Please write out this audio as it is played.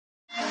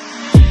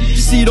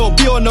See, don't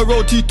be on the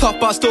road too tough,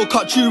 but I still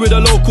cut you with the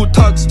local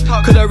tugs.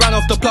 Coulda ran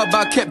off the plug,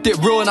 but I kept it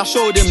real and I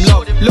showed him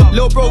love.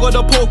 Lil bro got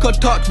the poker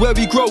tucked, where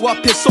we grow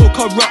up is so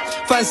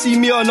corrupt. Fancy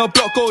me on the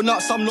block, go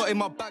nuts, I'm not in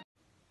my bag.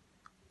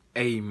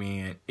 Hey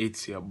man,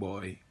 it's your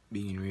boy,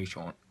 Being Rich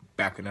on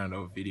back in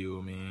another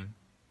video, man.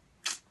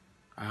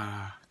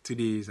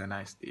 Today is a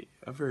nice day,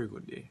 a very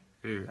good day.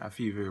 I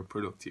feel very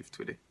productive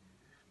today.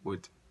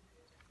 But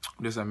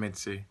just I meant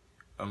to say,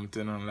 I'm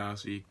telling you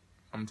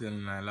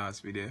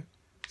last video,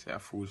 say I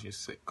fooled you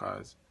sick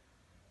cause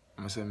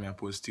I'm saying me I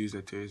post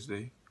Tuesday,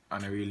 Thursday,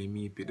 and I really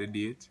meet with the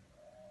date.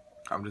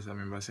 I'm just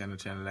remember saying the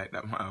channel like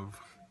that, I have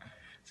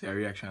say a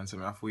reaction, so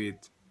I have to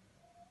wait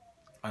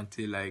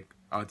until like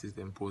artists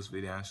then post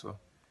video and so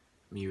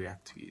me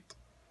react to it.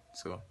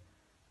 So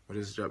I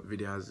just drop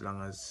video as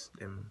long as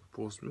them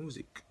post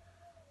music.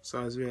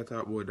 So as we are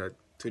talking about that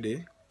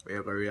today, we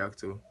are going to react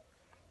to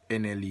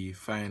NLE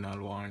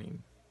Final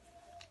Warning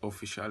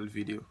official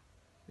video.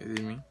 You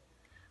see me?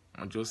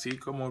 I just see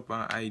it come out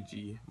on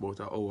IG about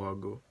an hour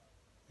ago.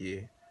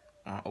 Yeah,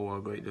 an hour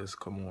ago it just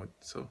come out.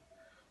 So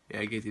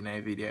yeah, I get in a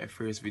video,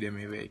 first video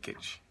maybe I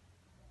catch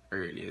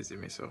early, you see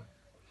me? So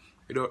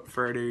without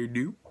further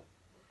ado,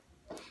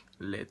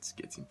 let's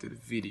get into the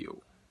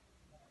video.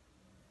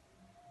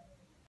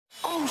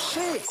 Oh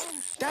shit!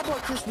 That boy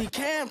Crispy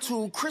Cam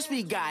too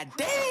crispy,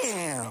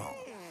 goddamn!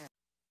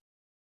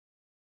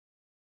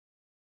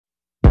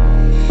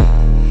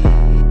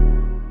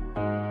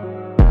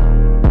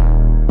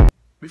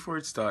 Before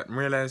it start, I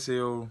realize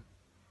how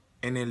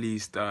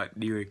NLE start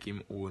direct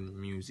him own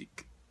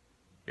music.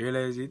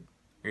 Realize it?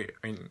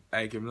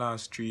 Like him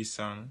last 3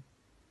 songs,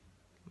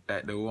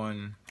 like the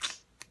one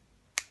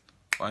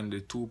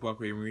the Tupac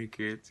we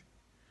recreate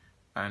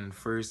and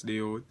First Day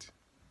Out,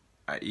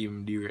 I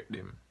even direct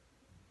them.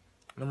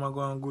 I'm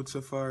going good so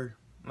far.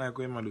 Like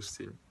what am I do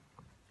still?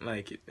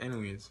 Like it.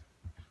 Anyways,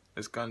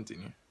 let's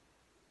continue.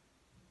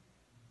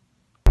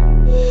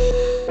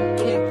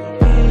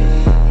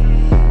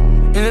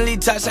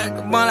 NLE touch like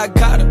the one I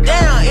caught her.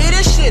 Damn,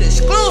 this shit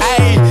exclusive.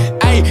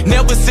 Ayy,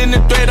 never send a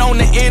threat on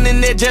the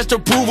internet just to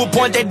prove a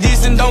point that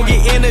this and don't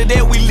get into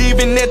that. We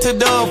leaving that to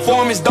the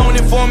informants. Don't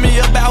inform me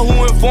about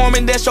who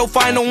informing. That's your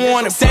final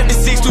warning.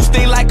 76 to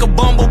sting like a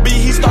bumblebee.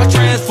 He start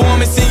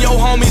transforming. Send your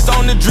homies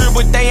on the drip,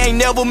 but they ain't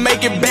never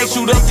make it back.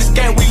 Shoot up the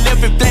scat, we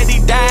left it flat.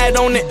 He died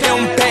on the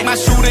impact. My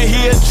shooter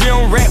here,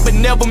 gym rat, but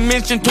never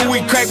mentioned till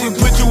we crack. We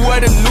put you where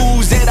the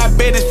news at. I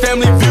bet his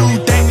family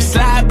viewed that.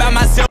 Slide by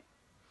myself.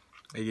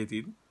 I get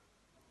it?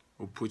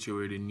 We'll put you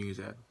where the news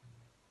at.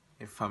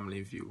 A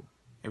family view.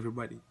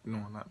 Everybody,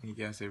 no, not me,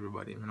 can't say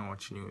everybody, I don't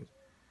watch news.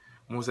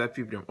 Most of the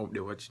people them up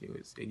there watch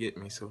news. They get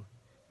me, so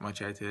I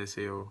try to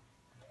say, oh,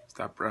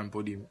 stop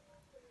ramping him.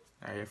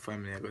 Your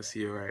family, I go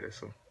see you right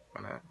so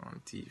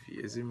on TV,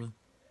 you see me?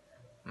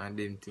 And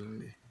them thing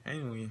there.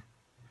 Anyway,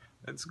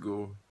 let's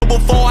go.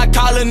 Before I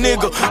call a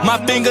nigga,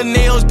 my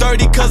fingernails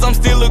dirty cause I'm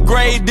still a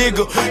grave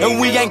digger. And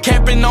we ain't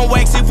capping on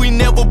wax if we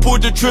never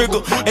pulled the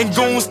trigger. And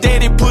goon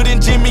steady putting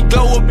Jimmy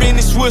Glow up in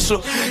his swisher.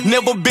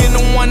 Never been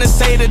the one to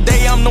say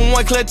today I'm the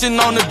one clutching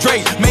on the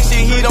Drake. Make sure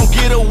he don't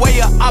get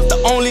away or I'm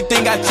the only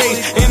thing I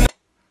chase.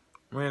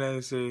 Well, I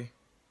say,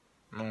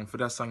 no, for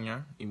that song,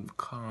 yeah, him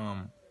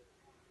calm.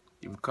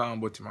 Him calm,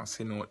 but he must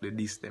say no the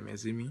diss them, you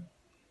see me?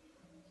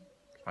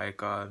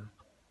 Like, I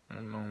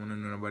don't know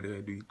nobody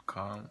will do it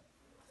calm.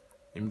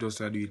 Him just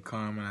do it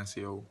calm and I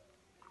say, oh,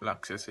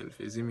 relax yourself,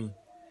 you see me?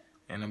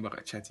 And I'm back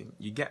at chatting.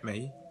 You get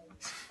me?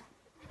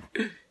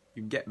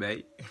 You get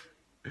me?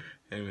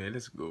 Anyway,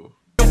 let's go.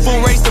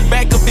 Full race the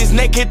back of his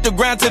neck, hit the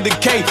ground to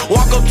decay.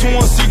 Walk up to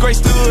him, see Gray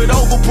stood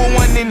over, put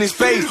one in his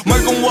face.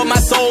 Murking what my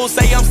soul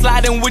say, I'm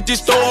sliding with this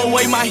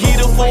throwaway. My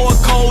heater for a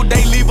cold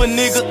day, leave a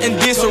nigga in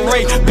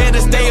disarray. Better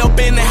stay up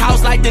in the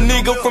house like the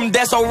nigga from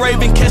That's So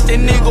Raven. Catch that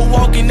nigga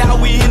walking out,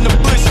 we in the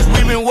bushes,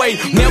 we been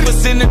waiting. Never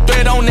send a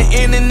threat on the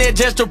internet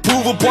just to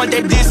prove a point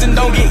that this and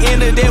don't get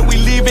into that. We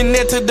leaving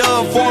that to the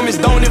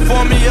informants. Don't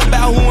inform me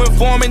about who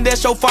informing,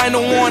 that's your final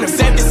warning.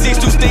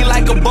 76 to sting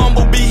like a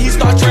bumblebee, he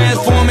start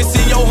transforming.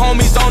 See your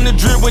homies on the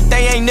drip, but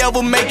they ain't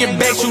never make it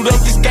back. Shoot up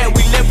the scat,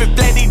 we left it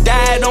flat, he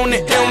died on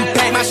the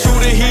impact. My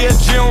shooter here,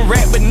 gym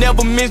rat, but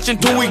never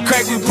mentioned till we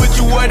crack. We put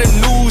you where the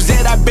news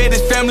at, I bet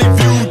his family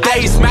viewed.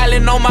 I ain't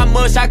smiling on my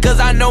mugshot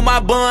cause I know my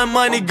bun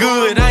money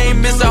good. I ain't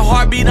miss a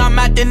heartbeat, I'm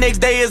out the next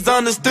day, it's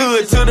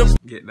understood. To the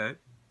get that?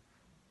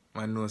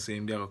 I know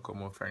same day will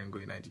come up and go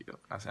in Nigeria.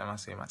 That's why I'm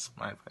saying my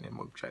smile for the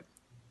mugshot.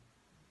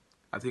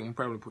 I think we'll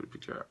probably put the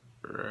picture up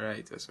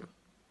right there, so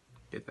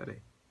get that there.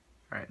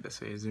 Alright,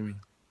 that's what you see me.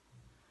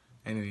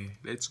 Anyway,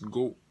 let's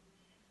go.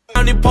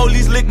 The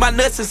police lick my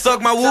nuts and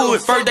suck my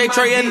wood. First they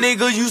tray a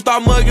nigga, you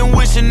start mugging,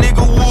 wish a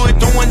nigga would.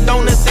 Doing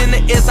donuts in the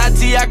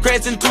SIT, I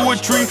crashed into a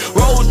tree.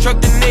 Rolls truck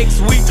the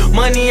next week,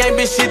 money ain't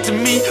been shit to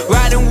me.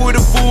 Riding with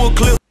a full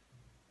clip.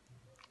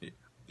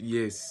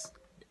 Yes,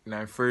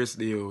 now first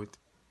day out,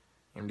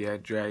 and they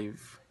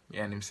drive,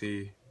 yeah, and him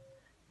say,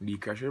 they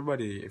crash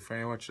everybody. If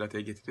I watch that,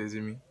 I get it,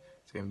 see me.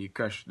 So him they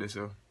crash this,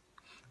 so.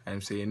 And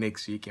him say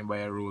next week, you can buy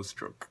a Rolls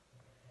truck.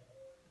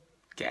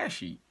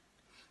 Cashy.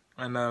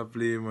 And I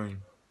play,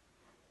 man.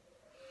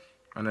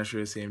 I'm not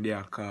sure the same day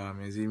I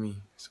calm, you see me?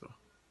 So,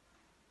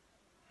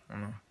 you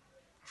know,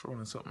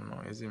 showing something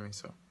now, you see me?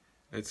 So,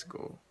 let's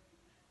go.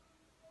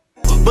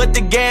 But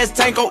the gas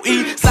tank on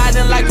E,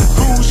 sliding like a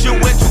cruise ship,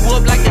 wet you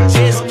up like a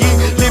jet ski.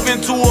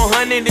 Living to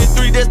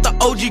 103, that's the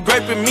OG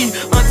graping me.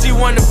 Auntie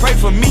wanna pray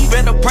for me,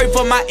 better pray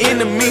for my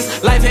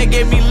enemies. Life had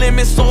gave me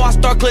lemons, so I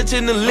start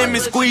clutching the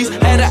lemon squeeze.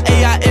 Had an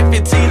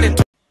AIF-15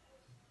 and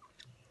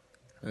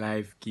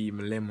Life give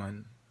me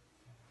lemon.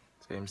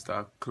 So I'm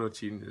start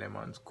clutching the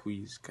lemon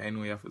squeeze. Cause I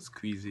know you have to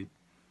squeeze it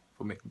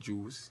for make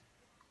juice.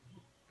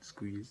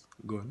 Squeeze,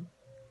 gun.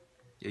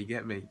 You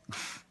get me?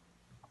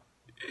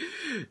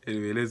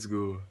 Anyway, let's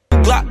go.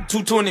 Glock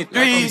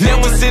 223.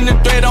 Never send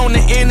a threat on the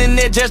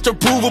internet just to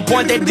prove a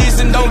point that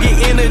this and don't get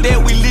into that.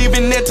 We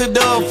leaving that to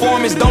the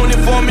informants. Don't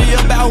inform me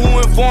about who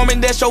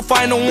informing. That's your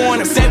final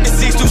warning.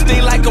 76 to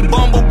sting like a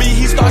bumblebee.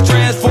 He start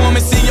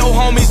transforming. See your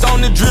homies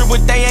on the drip,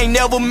 but they ain't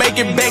never make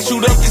it back.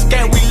 Shoot up the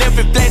scat. We left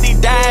it flat. He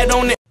died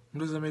on it.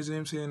 What does that make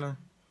him say now?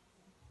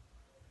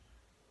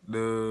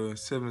 The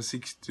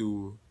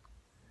 762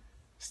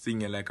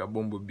 stinging like a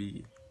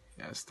bumblebee.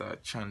 Yeah,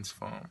 start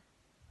transform.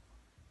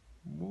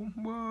 Boom,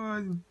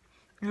 boy.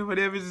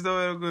 Nobody ever just thought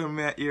I was going to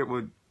my ear,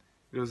 but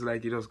it was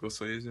like it just goes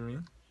so easy, me.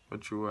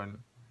 But true one.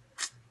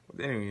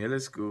 But anyway,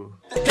 let's go.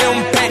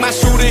 My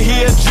shooter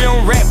here,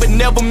 gym rat, but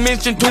never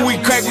mentioned till we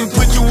crack. We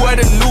put you where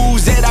the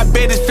news at. I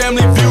bet his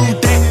family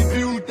viewed that.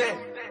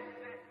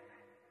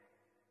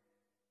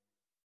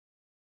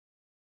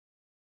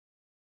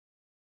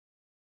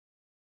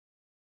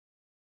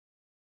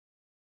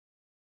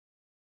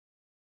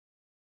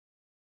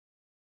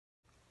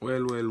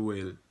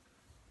 Well.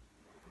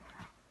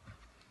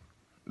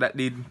 That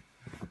did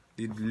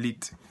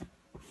lit,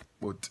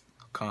 but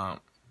calm.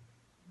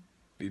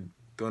 Did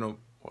turn up,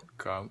 but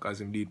calm,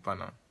 cause him did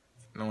panna.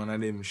 No one of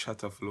them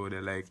shut off flow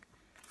they like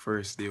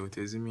first day out,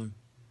 you see me?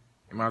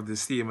 Him have the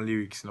same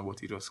lyrics, but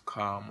he just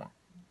calm.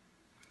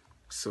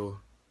 So,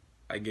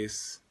 I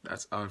guess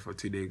that's all for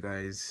today,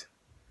 guys.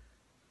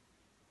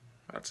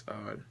 That's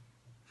all.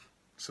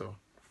 So,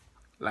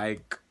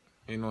 like,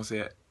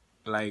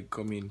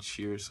 comment,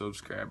 share,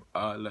 subscribe,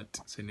 all that.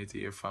 Send it to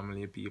your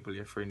family, your people,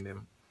 your friend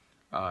them.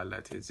 All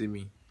that, you see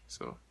me?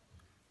 So,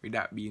 with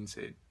that being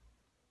said,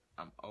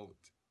 I'm out.